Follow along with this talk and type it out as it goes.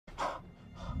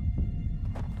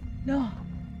No.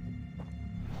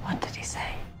 What did he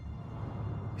say?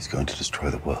 He's going to destroy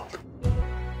the world.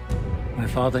 My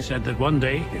father said that one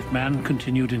day, if man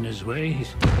continued in his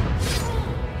ways,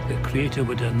 the Creator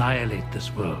would annihilate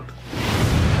this world.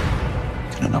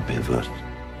 Can it not be averted?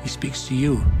 He speaks to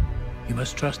you. You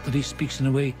must trust that he speaks in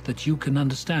a way that you can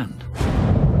understand.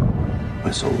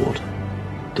 I saw water.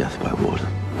 Death by water.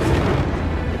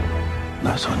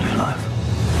 Now I saw new life.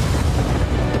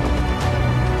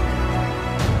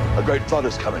 A great flood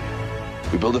is coming.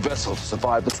 We build a vessel to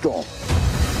survive the storm.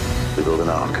 We build an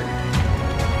ark.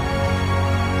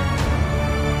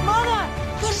 Mother!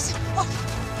 What is it? Oh,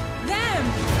 them!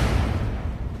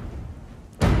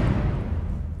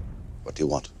 What do you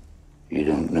want? You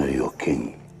don't know your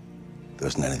king. There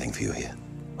isn't anything for you here.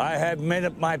 I have men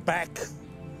at my back,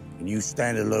 and you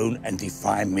stand alone and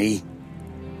defy me?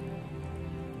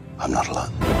 I'm not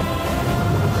alone.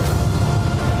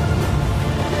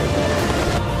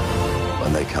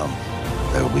 When they come,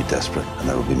 they will be desperate, and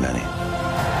there will be many.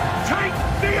 Take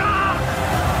the ark!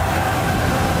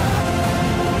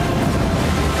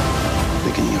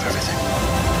 Beginning of everything.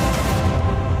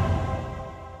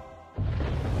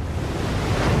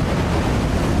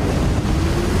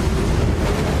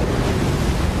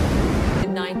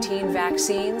 COVID-19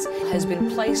 vaccines has been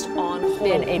placed on hold.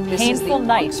 Been a painful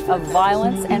night of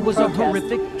violence and It was a protest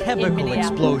horrific chemical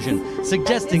explosion,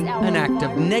 suggesting an act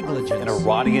of negligence. An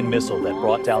Iranian missile that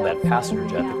brought down that passenger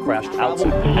jet that crashed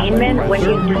outside. Containment, when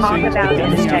you talk about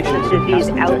an infectious disease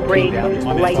outbreak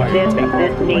like this, of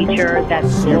this nature,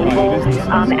 that's global,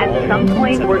 at some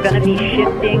point we're going to be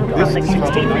shifting from the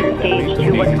containment stage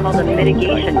to what's called a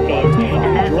mitigation phase.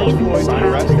 And that means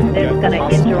that's going to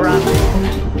interrupt.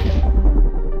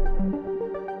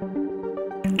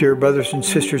 Dear brothers and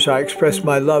sisters, I express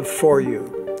my love for you.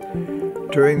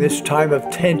 During this time of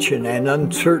tension and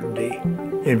uncertainty,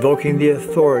 invoking the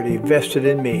authority vested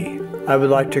in me, I would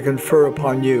like to confer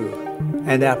upon you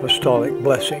an apostolic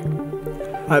blessing.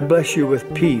 I bless you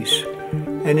with peace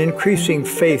and increasing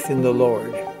faith in the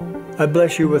Lord. I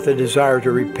bless you with a desire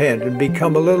to repent and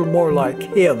become a little more like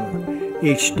Him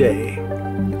each day.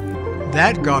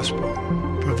 That gospel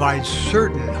provides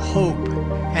certain hope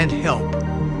and help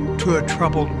to a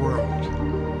troubled world.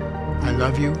 I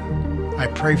love you, I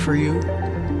pray for you,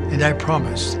 and I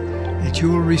promise that you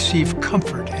will receive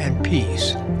comfort and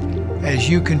peace as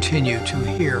you continue to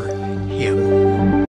hear Him.